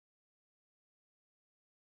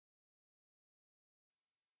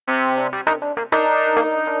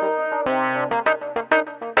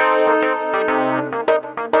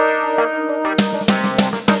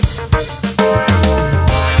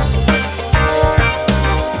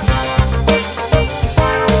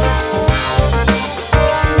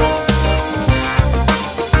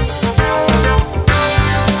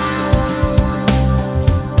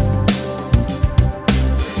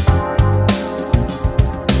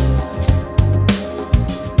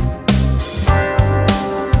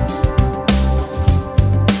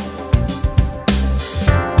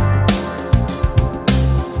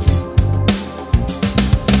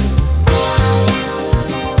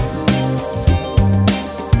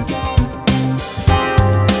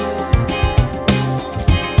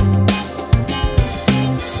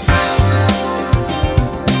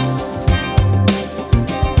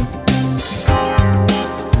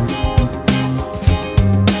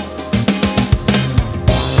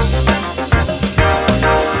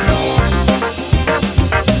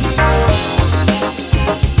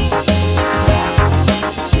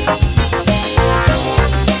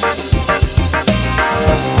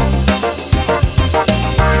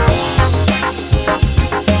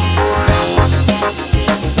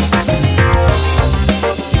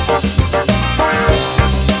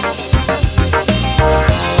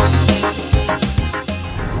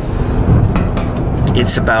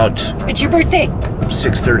It's about... It's your birthday.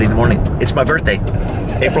 6:30 in the morning. It's my birthday,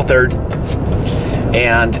 April 3rd.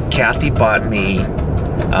 And Kathy bought me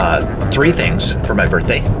 3 things for my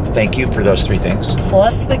birthday. Thank you for those 3 things.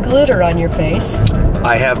 Plus the glitter on your face.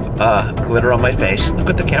 I have glitter on my face. Look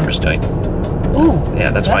what the camera's doing. Ooh, yeah,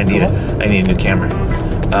 that's why I need cool. I need a new camera.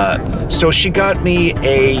 So she got me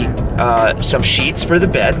some sheets for the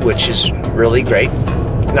bed, which is really great.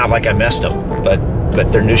 Not like I messed them,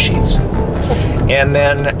 but they're new sheets. And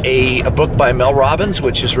then a book by Mel Robbins,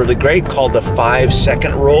 which is really great, called The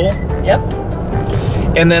 5-Second Rule. Yep.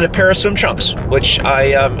 And then a pair of swim trunks, which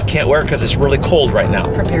I can't wear because it's really cold right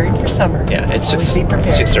now. Preparing for summer. Yeah, it's Always be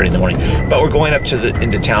prepared. 6:30 in the morning. But we're going up to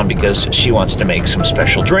into town because she wants to make some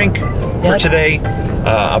special drink for today.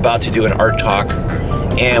 About to do an art talk.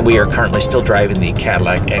 And we are currently still driving the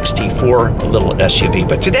Cadillac XT4, a little SUV.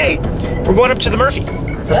 But today, we're going up to the Murphy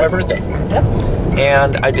for my birthday. Yep.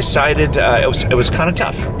 And I decided it was kind of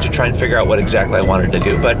tough to try and figure out what exactly I wanted to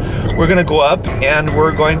do. But we're going to go up and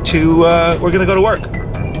we're going to go to work.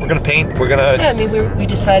 We're going to paint. We're going to... Yeah, I mean, we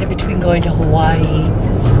decided between going to Hawaii,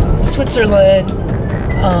 Switzerland.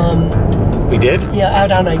 We did? Yeah,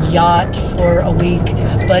 out on a yacht for a week.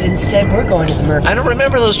 But instead, we're going to the Murphy. I don't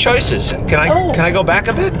remember those choices. Can I go back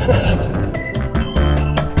a bit?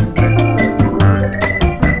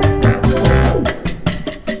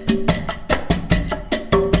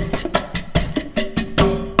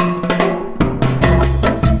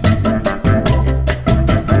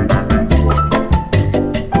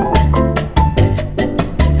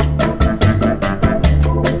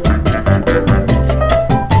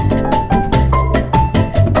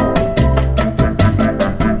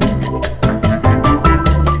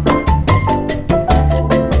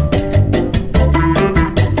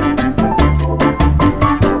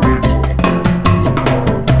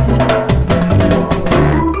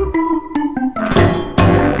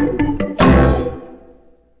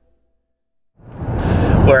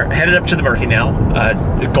 We're headed up to the Murphy now,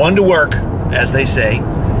 going to work, as they say,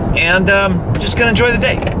 and just gonna enjoy the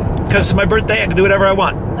day. Because it's my birthday, I can do whatever I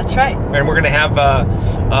want. That's right. And we're gonna have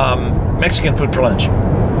Mexican food for lunch.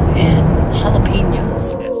 And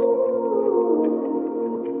jalapenos. Yes.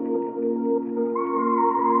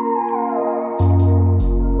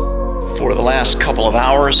 For the last couple of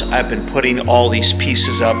hours, I've been putting all these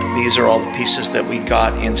pieces up. These are all the pieces that we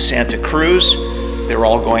got in Santa Cruz. They're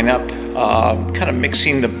all going up, kind of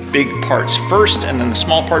mixing the big parts first and then the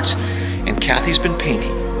small parts. And Kathy's been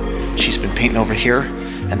painting. She's been painting over here,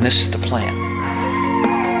 and this is the plan.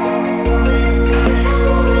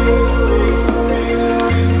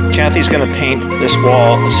 Kathy's gonna paint this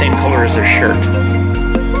wall the same color as their shirt.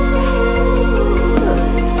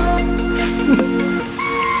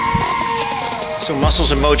 So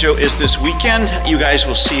Muscles and Mojo is this weekend. You guys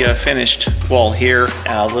will see a finished wall here,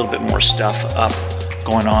 a little bit more stuff up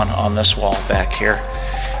going on this wall back here.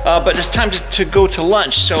 But it's time to go to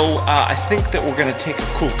lunch, so I think that we're gonna take a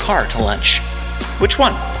cool car to lunch. Which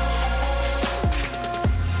one?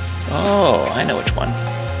 Oh, I know which one.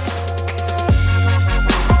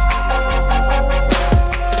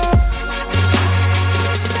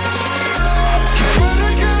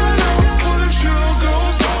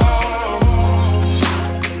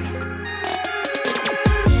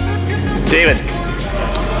 David,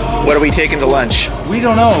 what are we taking to lunch? We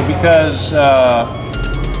don't know because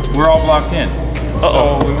we're all blocked in.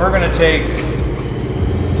 So we were going to take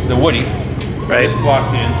the Woody. Right. It's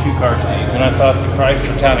blocked in, 2 car seats. And I thought the price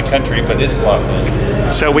for Town and Country, but it's blocked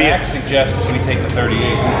in. So we Max suggests we take the 38. We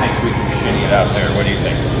think we can shinny it out there. What do you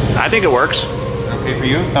think? I think it works. Okay for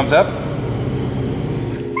you? Thumbs up?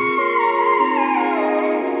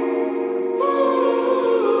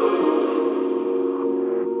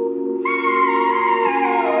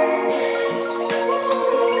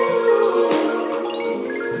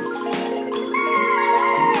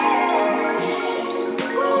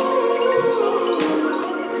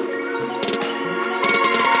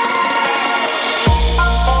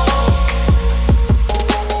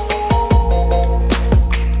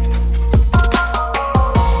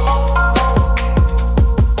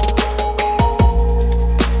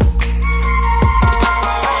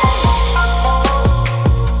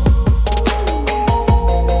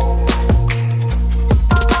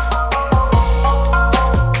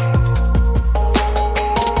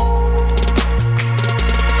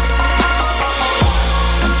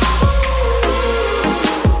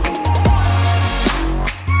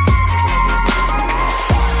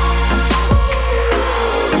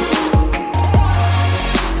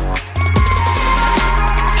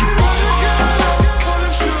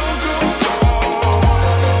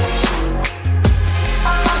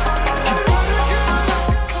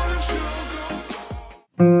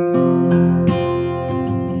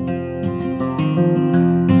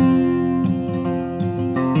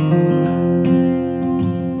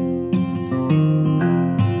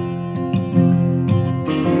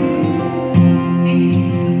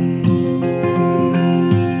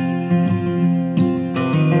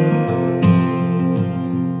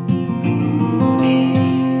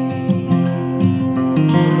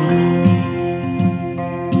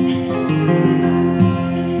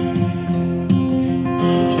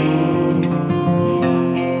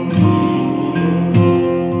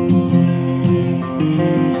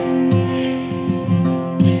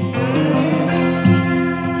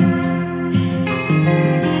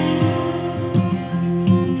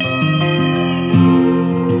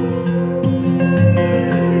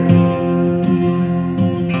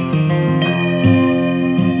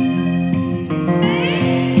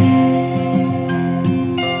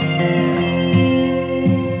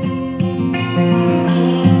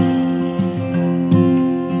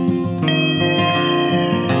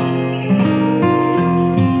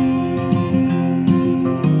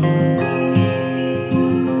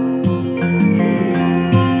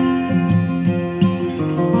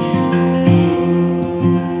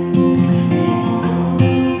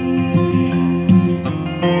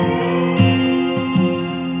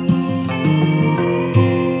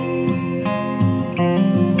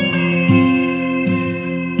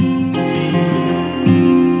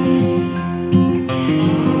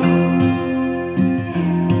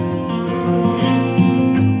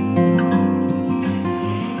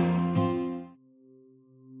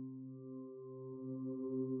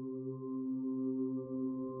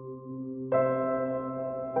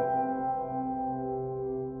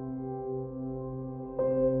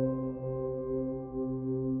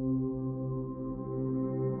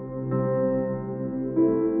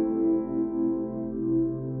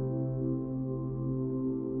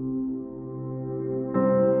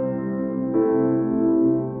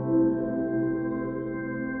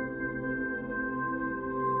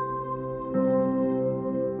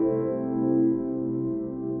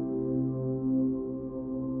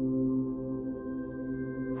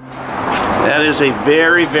 That is a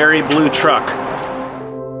very, very blue truck.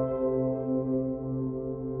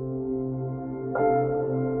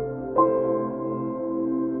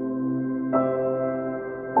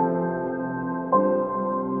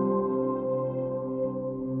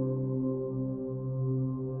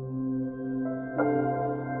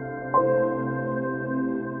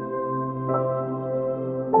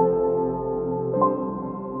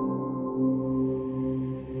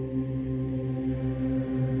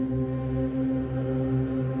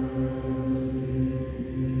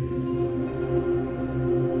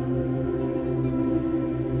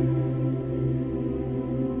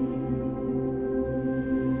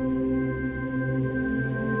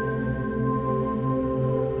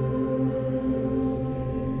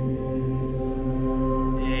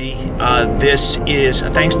 This is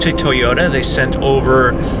thanks to Toyota. They sent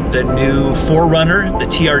over the new 4Runner, the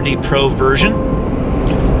TRD Pro version,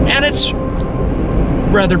 and it's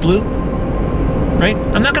rather blue, right?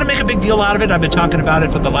 I'm not going to make a big deal out of it. I've been talking about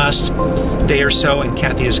it for the last day or so, and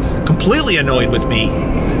Kathy is completely annoyed with me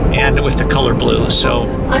and with the color blue. So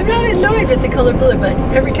I'm not annoyed with the color blue, but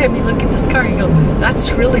every time you look at this car, you go,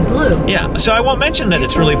 "That's really blue." Yeah. So I won't mention that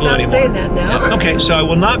it's really blue anymore. Stop saying that now. Yeah, okay. So I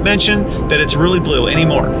will not mention that it's really blue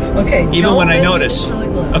anymore. Okay. Even when I notice. It's really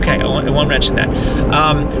blue. Okay. I won't mention that.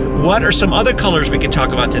 What are some other colors we could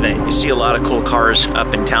talk about today? You see a lot of cool cars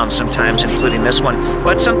up in town sometimes, including this one.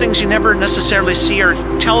 But some things you never necessarily see are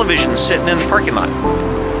televisions sitting in the parking lot.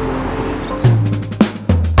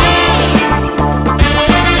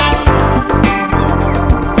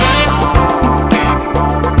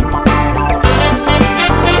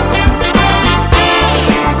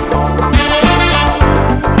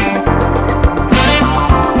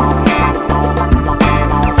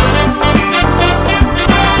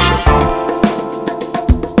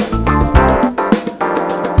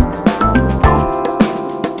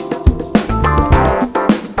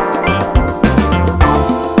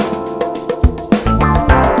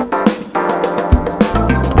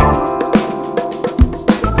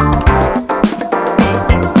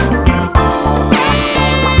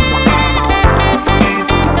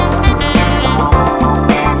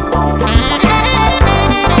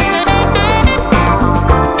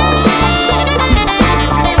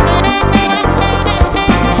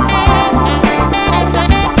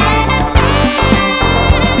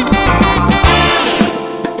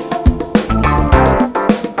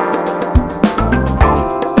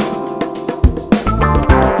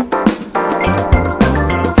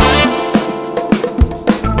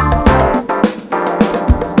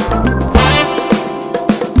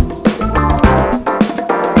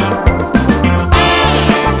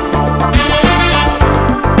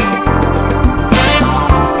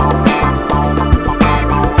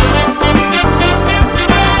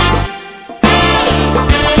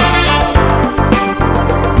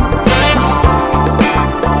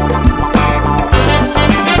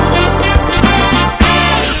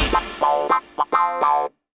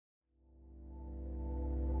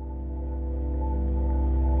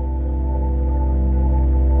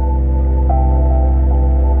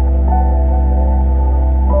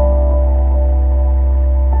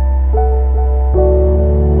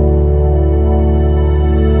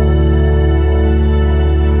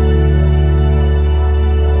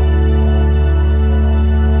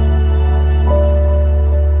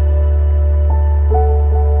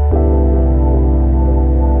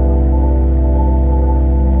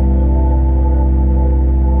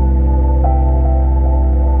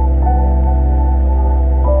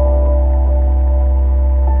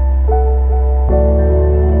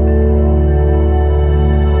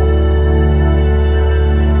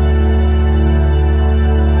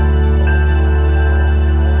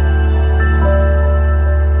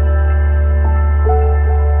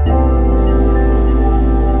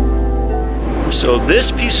 So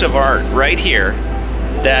this piece of art right here,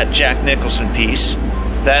 that Jack Nicholson piece,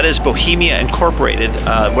 that is Bohemia Incorporated.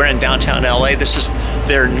 We're in downtown LA. This is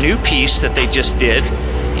their new piece that they just did,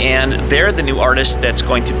 and they're the new artist that's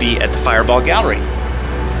going to be at the Fireball Gallery.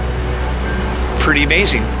 Pretty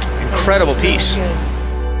amazing, incredible piece.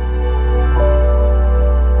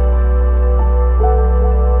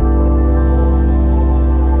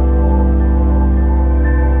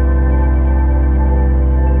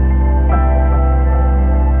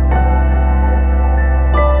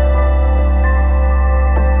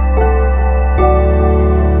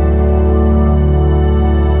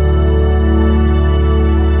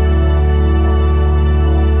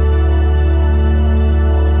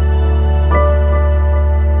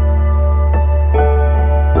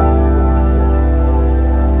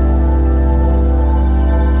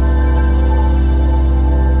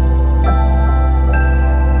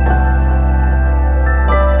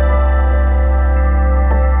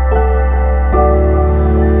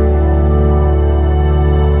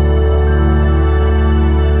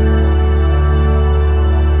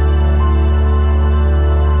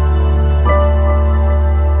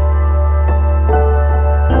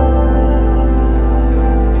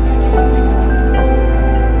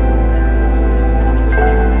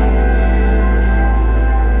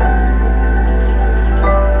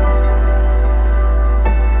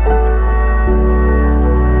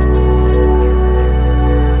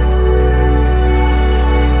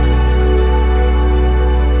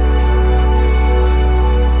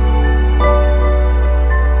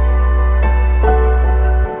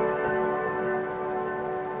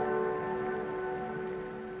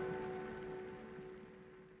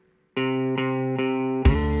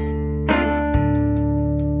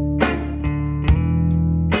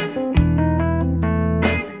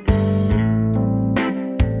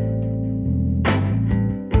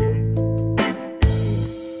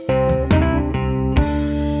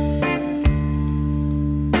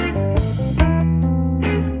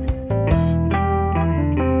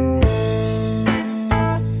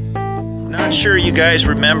 sure you guys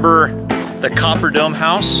remember the Copper Dome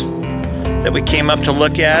house that we came up to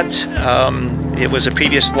look at. It was a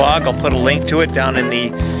previous vlog. I'll put a link to it down in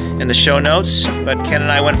the show notes. But Ken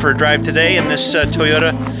and I went for a drive today in this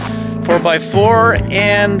Toyota 4x4,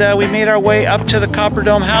 and we made our way up to the Copper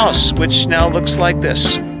Dome house, which now looks like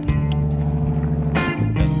this.